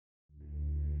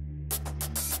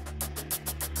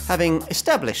Having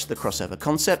established the crossover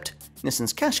concept,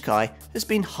 Nissan's Qashqai has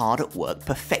been hard at work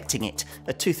perfecting it,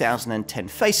 a 2010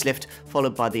 facelift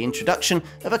followed by the introduction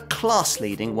of a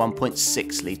class-leading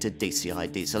 1.6-litre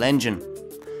DCI diesel engine.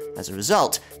 As a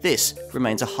result, this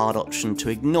remains a hard option to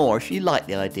ignore if you like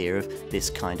the idea of this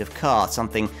kind of car,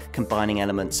 something combining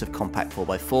elements of compact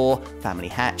 4x4, family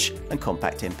hatch and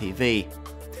compact MPV.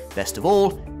 Best of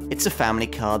all, it's a family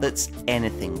car that's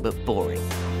anything but boring.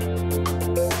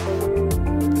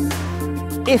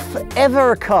 If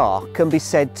ever a car can be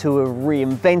said to have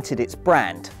reinvented its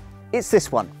brand, it's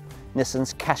this one,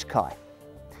 Nissan's Qashqai.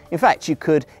 In fact, you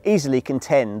could easily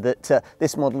contend that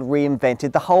this model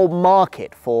reinvented the whole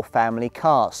market for family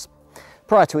cars.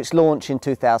 Prior to its launch in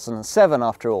 2007,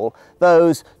 after all,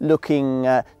 those looking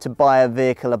to buy a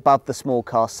vehicle above the small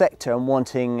car sector and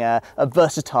wanting a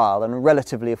versatile and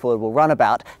relatively affordable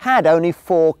runabout had only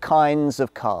 4 kinds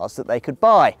of cars that they could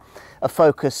buy. A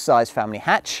Focus-size family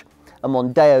hatch, a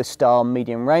Mondeo-style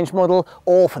medium-range model,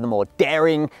 or for the more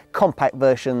daring, compact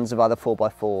versions of either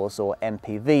 4x4s or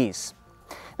MPVs.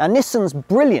 Now, Nissan's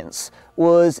brilliance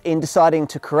was in deciding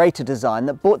to create a design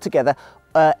that brought together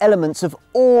elements of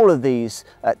all of these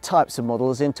types of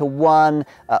models into one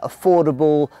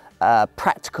affordable,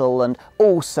 practical and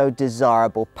also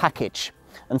desirable package.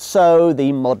 And so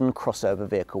the modern crossover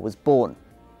vehicle was born.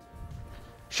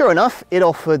 Sure enough, it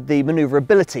offered the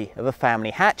manoeuvrability of a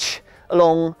family hatch,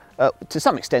 along, to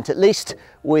some extent at least,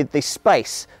 with the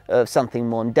space of something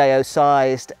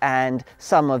Mondeo-sized and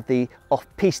some of the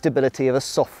off-piste stability of a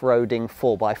soft-roading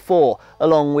 4x4,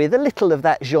 along with a little of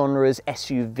that genre's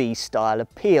SUV-style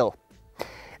appeal.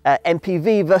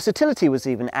 MPV versatility was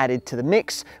even added to the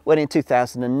mix when in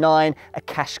 2009 a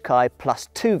Qashqai Plus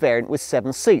 2 variant with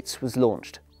 7 seats was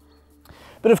launched.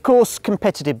 But of course,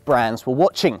 competitive brands were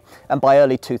watching, and by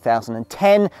early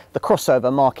 2010, the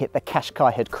crossover market that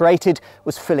Qashqai had created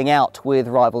was filling out with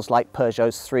rivals like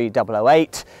Peugeot's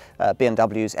 3008,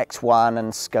 BMW's X1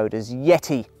 and Skoda's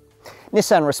Yeti.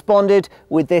 Nissan responded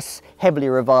with this heavily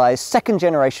revised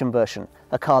second-generation version,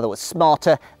 a car that was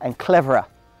smarter and cleverer,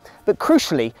 but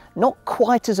crucially not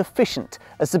quite as efficient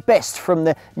as the best from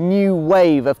the new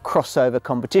wave of crossover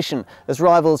competition, as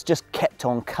rivals just kept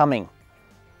on coming.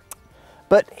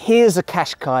 But here's a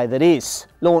Qashqai that is,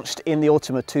 launched in the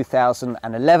autumn of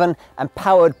 2011 and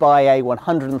powered by a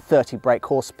 130 brake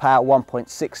horsepower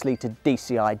 1.6-litre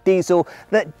DCI diesel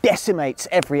that decimates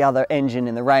every other engine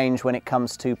in the range when it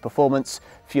comes to performance,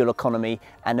 fuel economy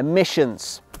and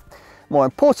emissions. More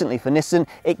importantly for Nissan,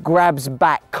 it grabs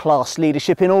back class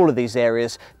leadership in all of these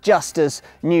areas, just as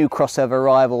new crossover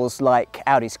rivals like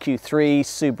Audi's Q3,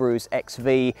 Subaru's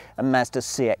XV and Mazda's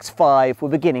CX-5 were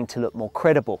beginning to look more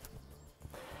credible.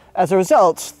 As a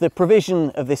result, the provision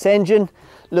of this engine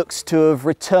looks to have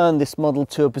returned this model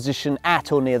to a position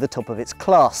at or near the top of its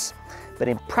class. But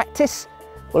in practice,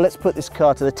 well, let's put this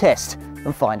car to the test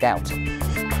and find out.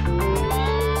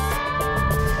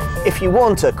 If you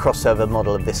want a crossover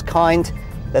model of this kind,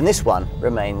 then this one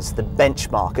remains the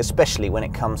benchmark, especially when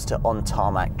it comes to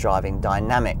on-tarmac driving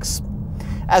dynamics.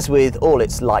 As with all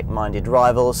its like-minded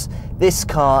rivals, this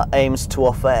car aims to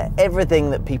offer everything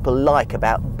that people like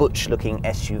about butch-looking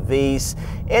SUVs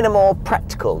in a more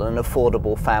practical and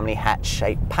affordable family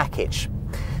hatch-shaped package.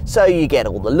 So you get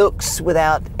all the looks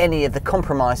without any of the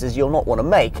compromises you'll not want to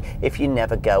make if you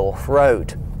never go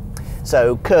off-road.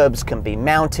 So curbs can be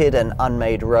mounted and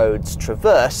unmade roads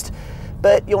traversed,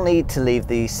 but you'll need to leave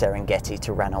the Serengeti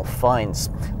to Ranulph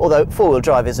Fiennes, although four-wheel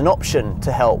drive is an option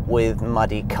to help with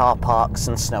muddy car parks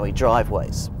and snowy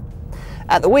driveways.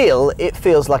 At the wheel, it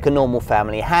feels like a normal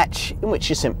family hatch in which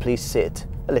you simply sit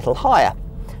a little higher.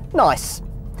 Nice,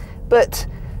 but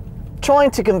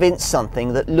trying to convince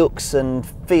something that looks and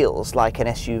feels like an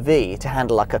SUV to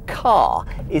handle like a car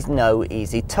is no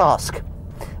easy task.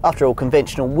 After all,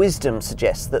 conventional wisdom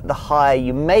suggests that the higher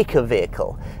you make a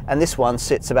vehicle, and this one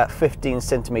sits about 15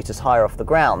 centimetres higher off the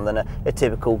ground than a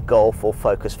typical Golf or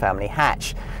Focus family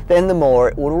hatch, then the more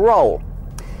it will roll.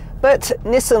 But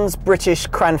Nissan's British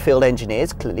Cranfield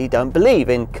engineers clearly don't believe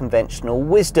in conventional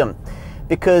wisdom,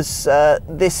 because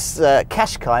this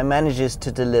Qashqai manages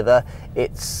to deliver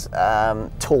its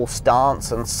tall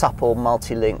stance and supple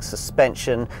multi-link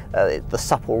suspension, the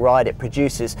supple ride it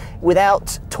produces,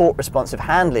 without torque-responsive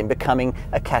handling becoming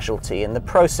a casualty in the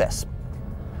process.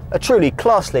 A truly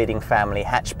class-leading family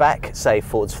hatchback, say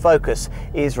Ford's Focus,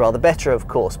 is rather better of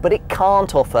course, but it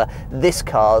can't offer this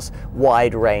car's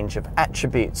wide range of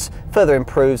attributes, further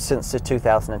improved since the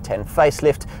 2010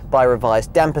 facelift by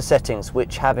revised damper settings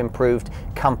which have improved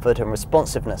comfort and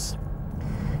responsiveness.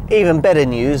 Even better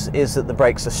news is that the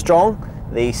brakes are strong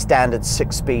The standard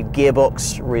 6-speed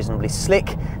gearbox reasonably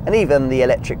slick, and even the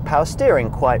electric power steering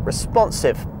quite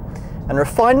responsive. And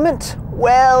refinement?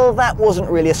 Well, that wasn't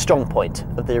really a strong point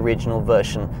of the original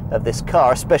version of this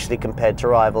car, especially compared to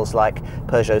rivals like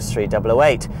Peugeot's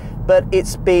 3008. But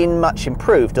it's been much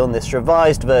improved on this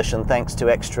revised version thanks to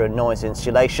extra noise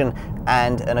insulation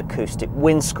and an acoustic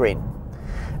windscreen.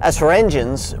 As for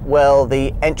engines, well,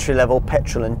 the entry-level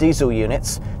petrol and diesel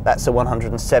units, that's a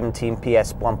 117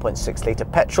 PS 1.6 litre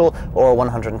petrol or a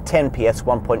 110 PS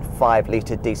 1.5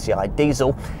 litre DCI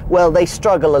diesel, well, they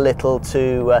struggle a little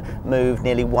to move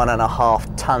nearly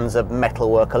 1.5 tonnes of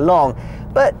metalwork along,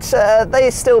 but they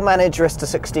still manage rest to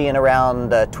 60 in around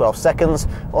 12 seconds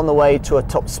on the way to a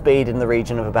top speed in the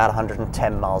region of about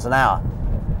 110 miles an hour.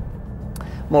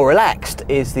 More relaxed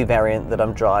is the variant that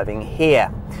I'm driving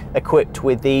here, equipped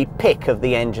with the pick of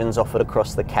the engines offered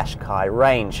across the Qashqai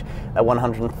range, a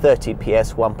 130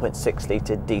 PS 1.6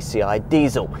 litre DCI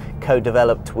diesel,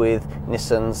 co-developed with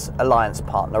Nissan's alliance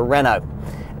partner Renault.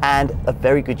 And a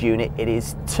very good unit it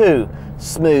is too,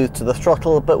 smooth to the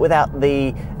throttle but without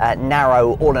the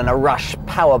narrow all-in-a-rush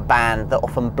power band that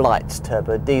often blights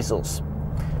turbo diesels.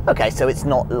 Okay, so it's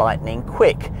not lightning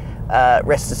quick.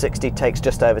 Rest to 60 takes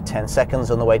just over 10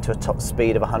 seconds on the way to a top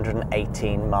speed of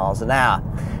 118 miles an hour.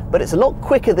 But it's a lot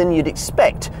quicker than you'd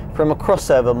expect from a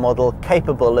crossover model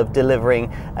capable of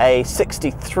delivering a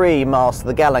 63 miles to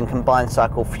the gallon combined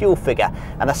cycle fuel figure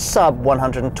and a sub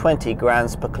 120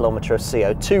 grams per kilometre of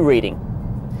CO2 reading.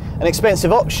 An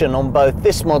expensive option on both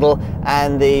this model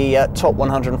and the top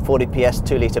 140 PS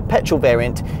 2 litre petrol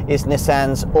variant is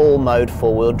Nissan's all-mode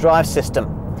four-wheel drive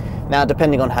system. Now,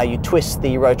 depending on how you twist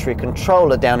the rotary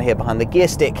controller down here behind the gear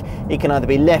stick, it can either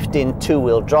be left in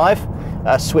two-wheel drive,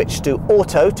 switched to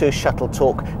auto to shuttle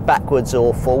torque backwards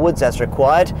or forwards as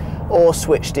required, or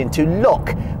switched into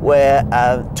lock, where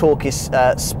torque is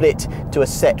split to a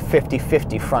set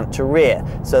 50-50 front to rear,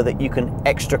 so that you can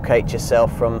extricate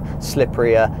yourself from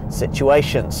slipperier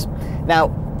situations.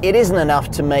 Now, it isn't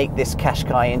enough to make this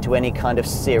Qashqai into any kind of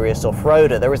serious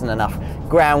off-roader. There isn't enough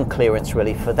ground clearance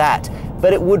really for that,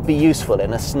 but it would be useful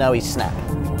in a snowy snap.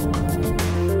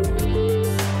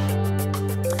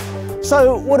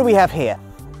 So what do we have here?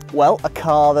 Well, a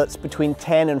car that's between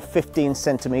 10 and 15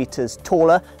 centimetres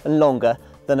taller and longer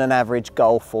than an average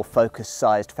Golf or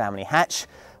Focus-sized family hatch,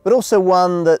 but also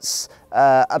one that's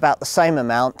about the same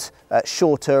amount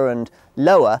shorter and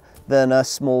lower than a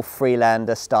small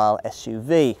Freelander style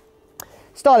SUV.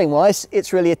 Styling wise,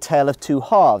 it's really a tale of two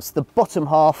halves. The bottom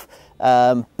half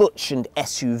butch and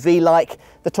SUV-like,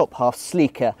 the top half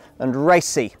sleeker and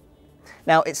racy.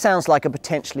 Now, it sounds like a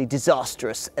potentially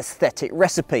disastrous aesthetic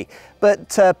recipe,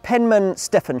 but penman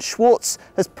Stefan Schwartz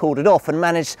has pulled it off and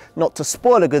managed not to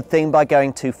spoil a good thing by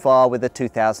going too far with the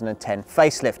 2010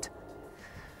 facelift.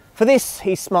 For this,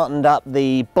 he smartened up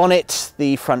the bonnet,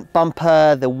 the front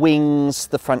bumper, the wings,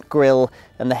 the front grille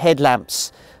and the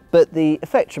headlamps, but the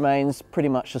effect remains pretty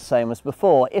much the same as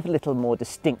before, if a little more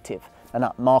distinctive and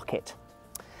upmarket.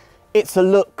 It's a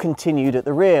look continued at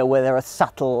the rear, where there are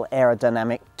subtle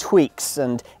aerodynamic tweaks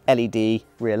and LED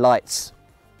rear lights.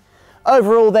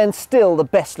 Overall then, still the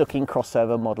best looking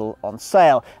crossover model on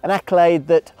sale, an accolade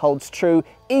that holds true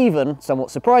even,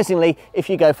 somewhat surprisingly, if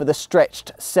you go for the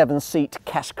stretched 7-seat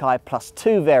Qashqai Plus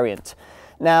 2 variant.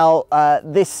 Now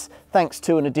this, thanks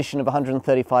to an addition of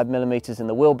 135mm in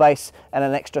the wheelbase and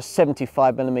an extra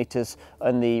 75mm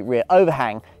on the rear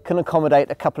overhang, can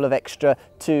accommodate a couple of extra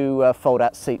two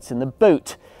fold-out seats in the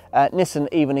boot. Nissan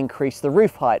even increased the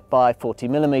roof height by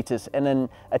 40mm in an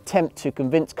attempt to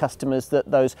convince customers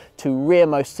that those two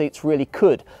rearmost seats really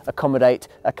could accommodate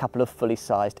a couple of fully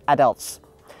sized adults.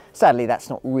 Sadly, that's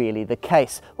not really the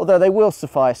case, although they will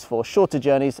suffice for shorter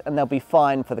journeys and they'll be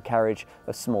fine for the carriage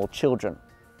of small children.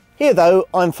 Here though,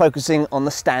 I'm focusing on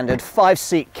the standard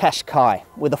 5-seat Qashqai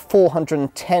with a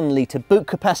 410 litre boot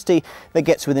capacity that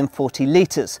gets within 40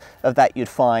 litres of that you'd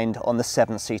find on the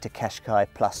 7-seater Qashqai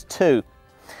Plus 2.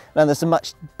 Now, there's a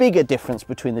much bigger difference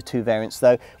between the two variants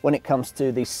though when it comes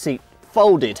to the seat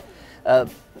folded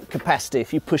capacity.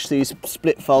 If you push these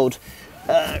split fold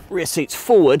rear seats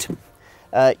forward,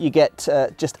 you get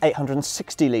just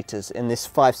 860 litres in this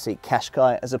 5-seat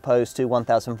Qashqai as opposed to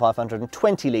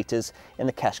 1,520 litres in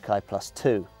the Qashqai Plus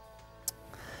 2.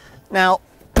 Now,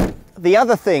 the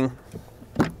other thing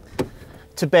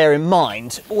to bear in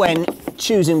mind when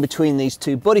choosing between these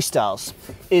two body styles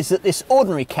is that this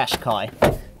ordinary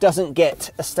Qashqai doesn't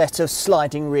get a set of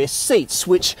sliding rear seats,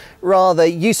 which rather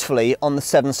usefully on the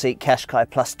 7-seat Qashqai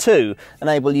Plus 2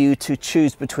 enable you to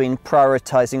choose between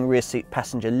prioritising rear seat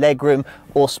passenger legroom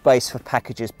or space for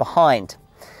packages behind.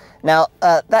 Now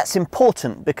that's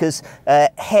important because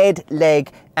head,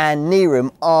 leg and knee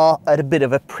room are at a bit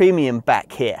of a premium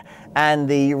back here, and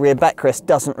the rear backrest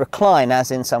doesn't recline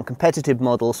as in some competitive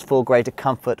models for greater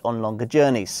comfort on longer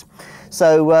journeys.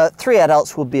 So 3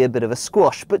 adults will be a bit of a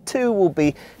squash, but 2 will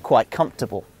be quite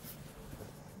comfortable.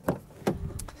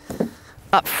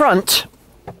 Up front,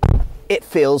 it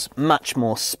feels much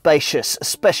more spacious,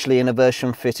 especially in a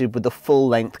version fitted with the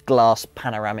full-length glass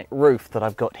panoramic roof that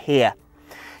I've got here.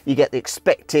 You get the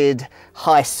expected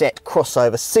high-set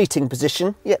crossover seating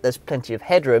position, yet there's plenty of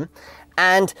headroom,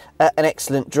 and an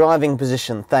excellent driving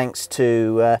position thanks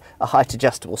to a height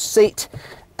adjustable seat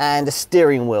and a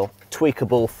steering wheel,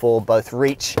 tweakable for both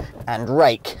reach and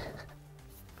rake.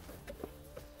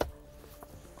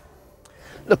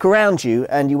 Look around you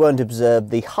and you won't observe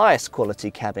the highest quality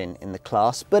cabin in the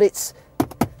class, but it's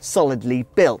solidly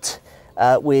built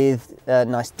with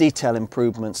nice detail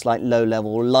improvements like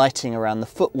low-level lighting around the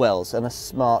footwells and a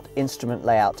smart instrument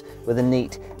layout with a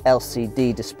neat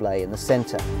LCD display in the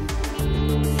centre.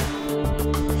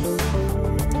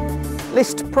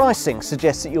 List pricing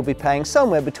suggests that you'll be paying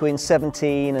somewhere between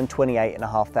 £17,500 and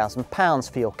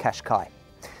 £28,500 for your Qashqai.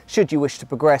 Should you wish to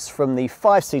progress from the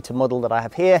 5-seater model that I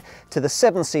have here to the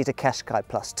 7-seater Qashqai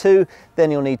Plus 2,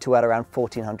 then you'll need to add around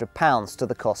 £1,400 to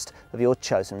the cost of your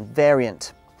chosen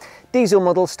variant. Diesel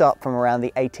models start from around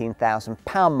the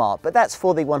 £18,000 mark, but that's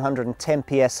for the 110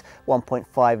 PS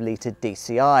 1.5 litre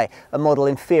DCI, a model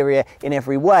inferior in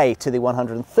every way to the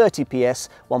 130 PS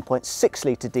 1.6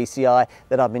 litre DCI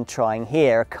that I've been trying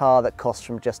here, a car that costs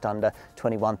from just under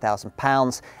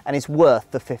 £21,000 and is worth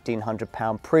the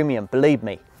 £1,500 premium, believe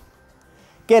me.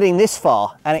 Getting this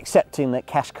far and accepting that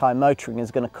Qashqai motoring is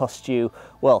going to cost you,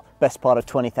 well, best part of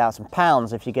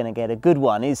 £20,000 if you're going to get a good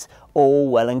one is all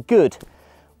well and good.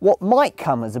 What might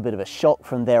come as a bit of a shock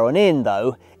from there on in,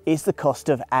 though, is the cost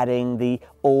of adding the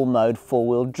all-mode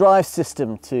 4-wheel drive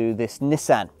system to this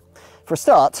Nissan. For a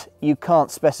start, you can't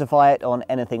specify it on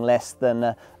anything less than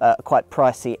a quite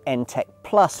pricey N-Tech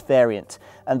Plus variant,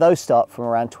 and those start from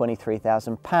around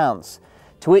 £23,000.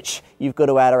 To which you've got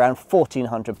to add around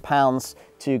 £1,400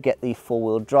 to get the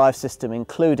 4-wheel drive system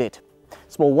included.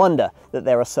 Small wonder that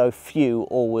there are so few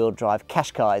all-wheel drive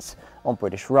Qashqais on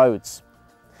British roads.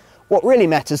 What really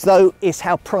matters though is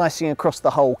how pricing across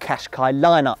the whole Qashqai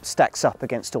lineup stacks up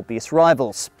against obvious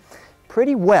rivals.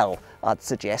 Pretty well, I'd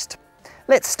suggest.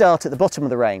 Let's start at the bottom of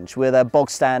the range with a bog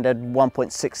standard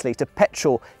 1.6 litre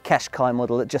petrol Qashqai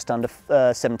model at just under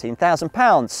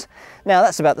 £17,000. Now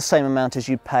that's about the same amount as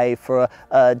you'd pay for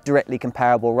directly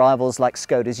comparable rivals like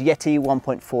Skoda's Yeti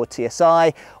 1.4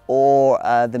 TSI or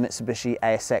the Mitsubishi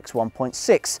ASX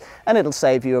 1.6, and it'll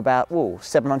save you about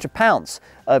 £700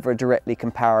 over a directly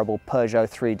comparable Peugeot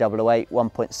 3008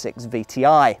 1.6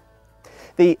 VTI.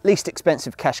 The least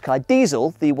expensive Qashqai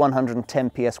diesel, the 110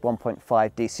 PS 1.5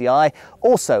 DCI,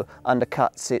 also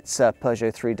undercuts its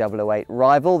Peugeot 3008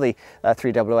 rival, the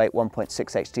 3008 1.6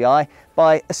 HDI,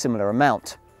 by a similar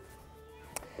amount.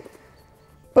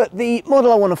 But the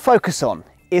model I want to focus on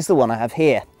is the one I have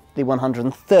here, the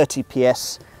 130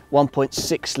 PS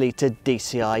 1.6 litre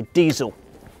DCI diesel.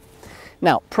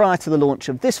 Now, prior to the launch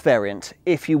of this variant,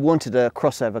 if you wanted a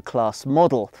crossover class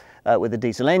model with a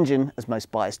diesel engine, as most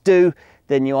buyers do,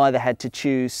 then you either had to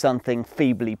choose something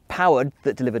feebly powered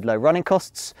that delivered low running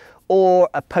costs, or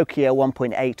a pokier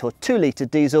 1.8 or 2 litre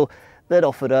diesel that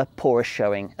offered a poorer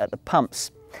showing at the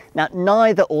pumps. Now,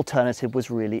 neither alternative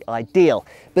was really ideal,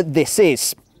 but this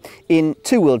is. In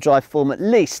 2-wheel drive form at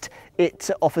least,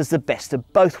 it offers the best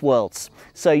of both worlds.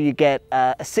 So you get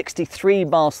a 63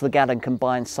 miles to the gallon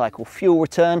combined cycle fuel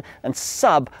return and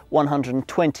sub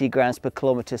 120 grams per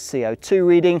kilometre CO2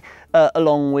 reading,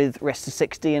 along with rest to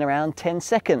 60 in around 10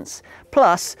 seconds.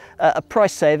 Plus a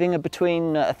price saving of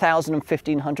between £1,000 and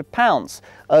 £1,500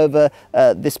 over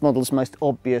this model's most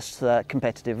obvious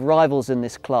competitive rivals in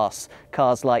this class.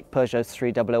 Cars like Peugeot's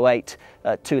 3008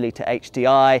 2 litre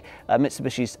HDI,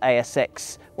 Mitsubishi's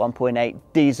ASX 1.8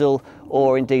 diesel,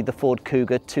 or indeed the Ford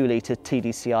Kuga 2 litre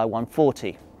TDCI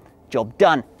 140. Job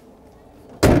done.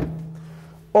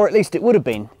 Or at least it would have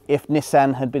been if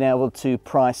Nissan had been able to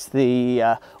price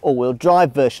the all-wheel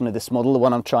drive version of this model, the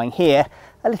one I'm trying here,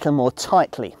 a little more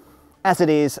tightly. As it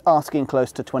is, asking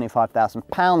close to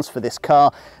 £25,000 for this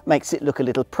car makes it look a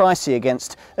little pricey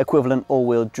against equivalent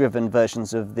all-wheel driven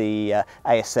versions of the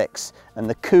ASX and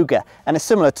the Kuga, and is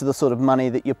similar to the sort of money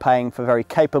that you're paying for very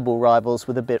capable rivals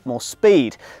with a bit more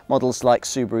speed, models like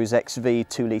Subaru's XV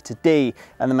 2 litre D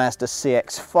and the Mazda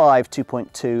CX-5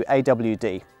 2.2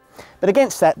 AWD. But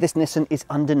against that, this Nissan is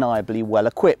undeniably well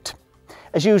equipped.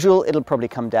 As usual, it'll probably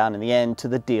come down in the end to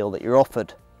the deal that you're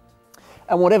offered.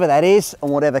 And whatever that is, and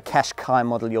whatever Qashqai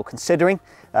model you're considering,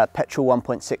 petrol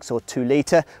 1.6 or 2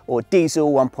 litre, or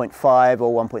diesel 1.5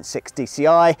 or 1.6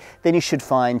 DCI, then you should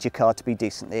find your car to be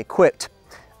decently equipped.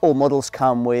 All models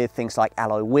come with things like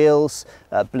alloy wheels,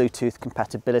 Bluetooth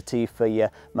compatibility for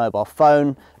your mobile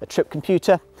phone, a trip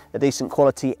computer, a decent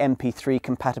quality MP3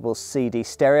 compatible CD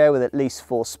stereo with at least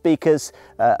 4 speakers,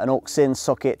 an aux-in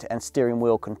socket and steering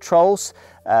wheel controls,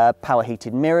 power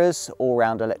heated mirrors,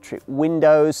 all-round electric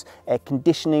windows, air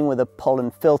conditioning with a pollen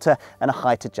filter and a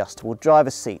height adjustable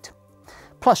driver's seat.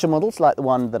 Plusher models like the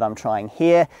one that I'm trying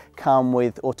here come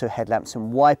with auto headlamps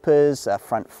and wipers,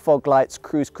 front fog lights,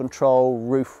 cruise control,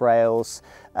 roof rails,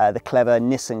 the clever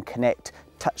Nissan Connect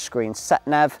touchscreen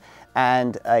sat-nav,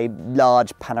 and a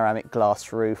large panoramic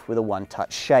glass roof with a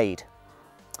one-touch shade.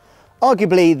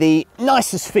 Arguably the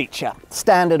nicest feature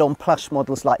standard on plush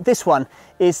models like this one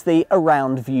is the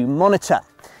around view monitor.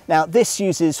 Now this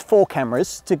uses 4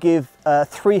 cameras to give a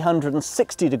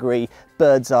 360-degree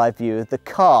bird's eye view of the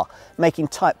car, making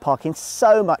tight parking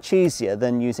so much easier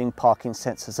than using parking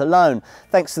sensors alone,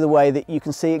 thanks to the way that you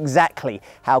can see exactly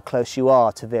how close you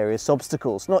are to various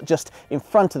obstacles, not just in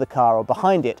front of the car or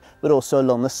behind it, but also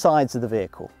along the sides of the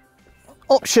vehicle.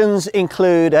 Options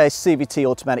include a CVT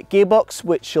automatic gearbox,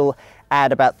 which will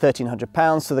add about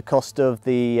 £1,300 to the cost of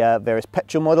the various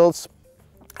petrol models.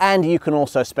 And you can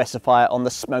also specify it on the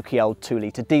smoky old 2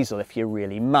 litre diesel if you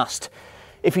really must.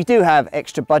 If you do have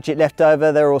extra budget left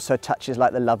over, there are also touches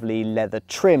like the lovely leather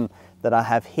trim that I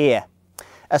have here.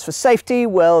 As for safety,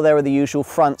 well, there are the usual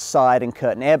front, side and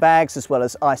curtain airbags, as well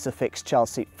as ISOFIX child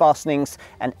seat fastenings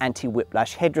and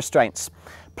anti-whiplash head restraints.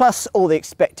 Plus all the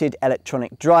expected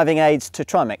electronic driving aids to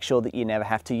try and make sure that you never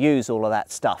have to use all of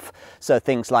that stuff. So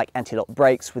things like anti-lock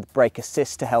brakes with brake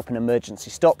assist to help in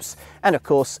emergency stops, and of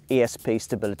course ESP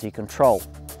stability control.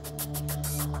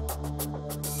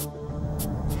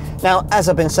 Now, as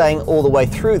I've been saying all the way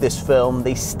through this film,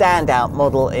 the standout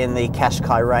model in the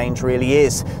Qashqai range really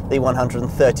is the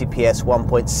 130 PS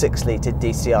 1.6 litre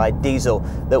DCI diesel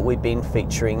that we've been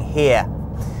featuring here.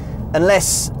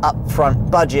 Unless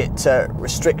upfront budget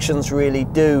restrictions really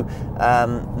do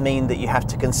mean that you have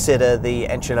to consider the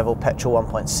entry-level petrol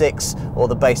 1.6 or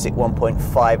the basic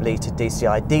 1.5 litre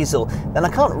DCI diesel, then I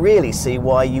can't really see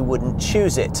why you wouldn't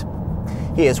choose it.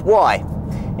 Here's why.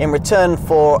 In return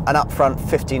for an upfront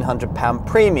 £1,500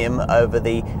 premium over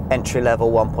the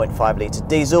entry-level 1.5 litre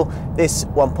diesel, this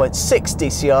 1.6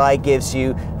 DCI gives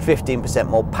you 15%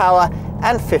 more power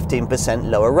and 15%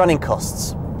 lower running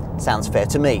costs. Sounds fair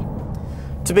to me.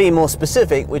 To be more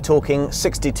specific, we're talking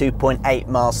 62.8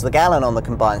 miles to the gallon on the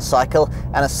combined cycle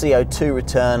and a CO2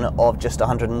 return of just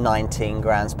 119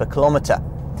 grams per kilometre.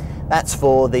 That's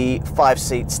for the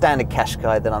 5-seat standard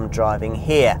Qashqai that I'm driving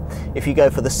here. If you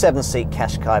go for the 7-seat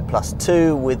Qashqai plus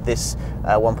 2 with this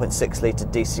 1.6 litre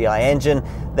DCI engine,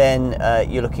 then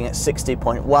you're looking at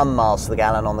 60.1 miles to the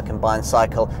gallon on the combined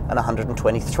cycle and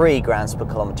 123 grams per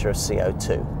kilometre of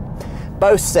CO2.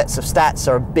 Both sets of stats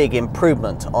are a big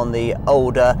improvement on the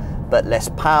older but less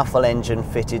powerful engine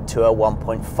fitted to a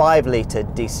 1.5 litre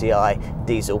DCI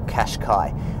diesel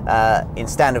Qashqai. In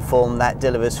standard form, that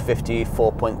delivers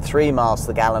 54.3 miles to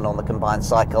the gallon on the combined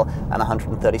cycle and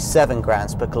 137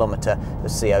 grams per kilometre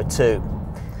of CO2.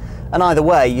 And either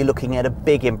way, you're looking at a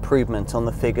big improvement on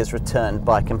the figures returned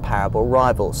by comparable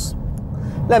rivals.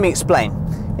 Let me explain.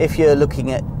 If you're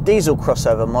looking at diesel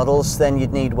crossover models, then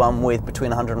you'd need one with between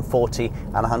 140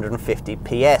 and 150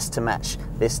 PS to match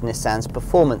this Nissan's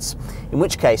performance, in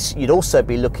which case you'd also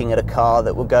be looking at a car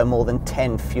that would go more than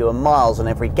 10 fewer miles on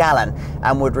every gallon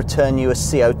and would return you a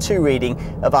CO2 reading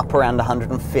of up around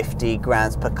 150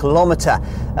 grams per kilometre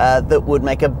that would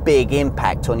make a big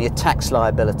impact on your tax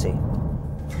liability.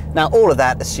 Now, all of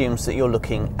that assumes that you're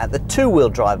looking at the 2-wheel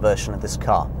drive version of this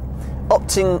car.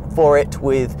 Opting for it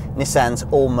with Nissan's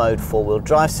all-mode 4-wheel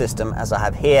drive system, as I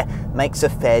have here, makes a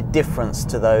fair difference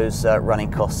to those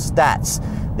running cost stats.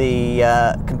 The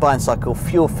combined cycle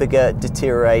fuel figure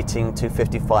deteriorating to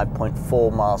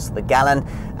 55.4 miles to the gallon,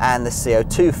 and the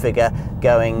CO2 figure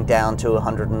going down to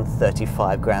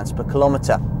 135 grams per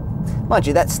kilometre. Mind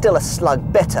you, that's still a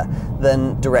slug better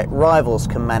than direct rivals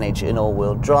can manage in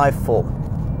all-wheel drive form.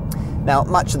 Now,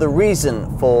 much of the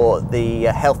reason for the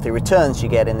healthy returns you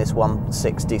get in this 1.6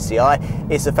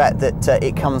 DCI is the fact that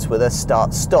it comes with a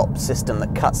start-stop system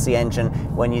that cuts the engine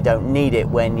when you don't need it,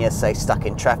 when you're, say, stuck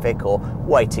in traffic or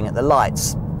waiting at the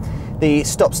lights. The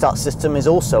stop-start system is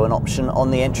also an option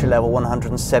on the entry-level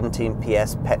 117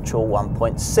 PS petrol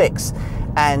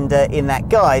 1.6, and in that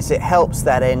guise it helps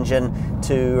that engine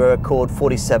to record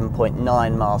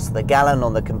 47.9 miles to the gallon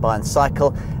on the combined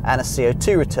cycle and a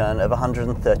CO2 return of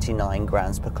 139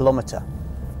 grams per kilometre.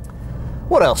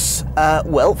 What else?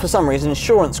 Well, for some reason,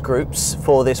 insurance groups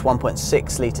for this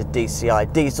 1.6 litre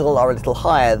DCI diesel are a little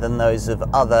higher than those of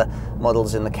other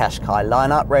models in the Qashqai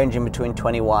lineup, ranging between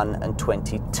 21 and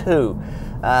 22.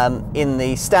 In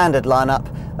the standard lineup,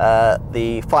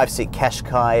 the 5-seat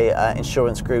Qashqai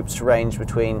insurance groups range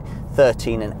between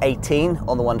 13 and 18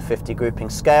 on the 1-50 grouping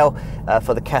scale.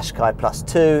 For the Qashqai Plus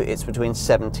 2, it's between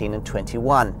 17 and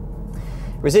 21.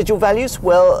 Residual values,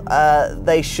 well,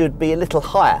 they should be a little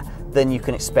higher than you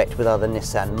can expect with other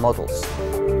Nissan models.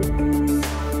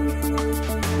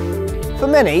 For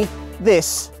many,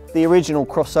 this, the original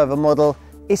crossover model,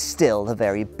 is still the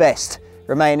very best,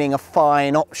 remaining a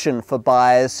fine option for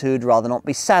buyers who'd rather not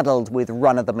be saddled with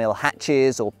run-of-the-mill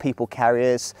hatches or people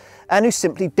carriers, and who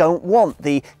simply don't want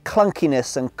the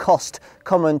clunkiness and cost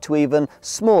common to even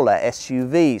smaller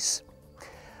SUVs.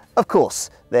 Of course,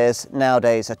 there's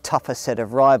nowadays a tougher set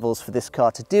of rivals for this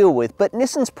car to deal with, but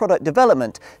Nissan's product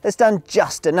development has done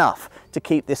just enough to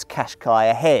keep this Qashqai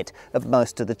ahead of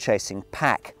most of the chasing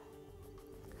pack.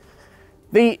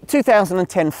 The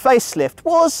 2010 facelift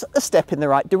was a step in the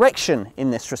right direction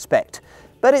in this respect,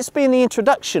 but it's been the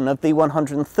introduction of the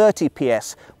 130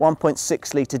 PS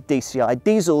 1.6 litre DCI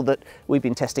diesel that we've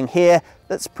been testing here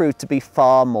that's proved to be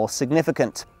far more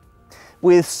significant.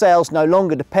 With sales no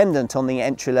longer dependent on the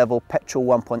entry-level petrol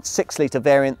 1.6 litre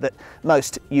variant that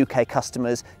most UK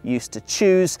customers used to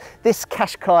choose, this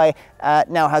Qashqai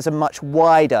now has a much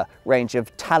wider range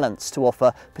of talents to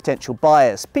offer potential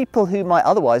buyers, people who might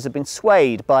otherwise have been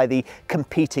swayed by the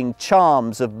competing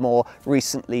charms of more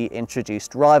recently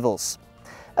introduced rivals.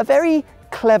 A very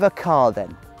clever car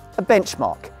then, a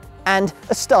benchmark and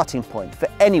a starting point for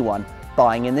anyone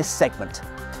buying in this segment.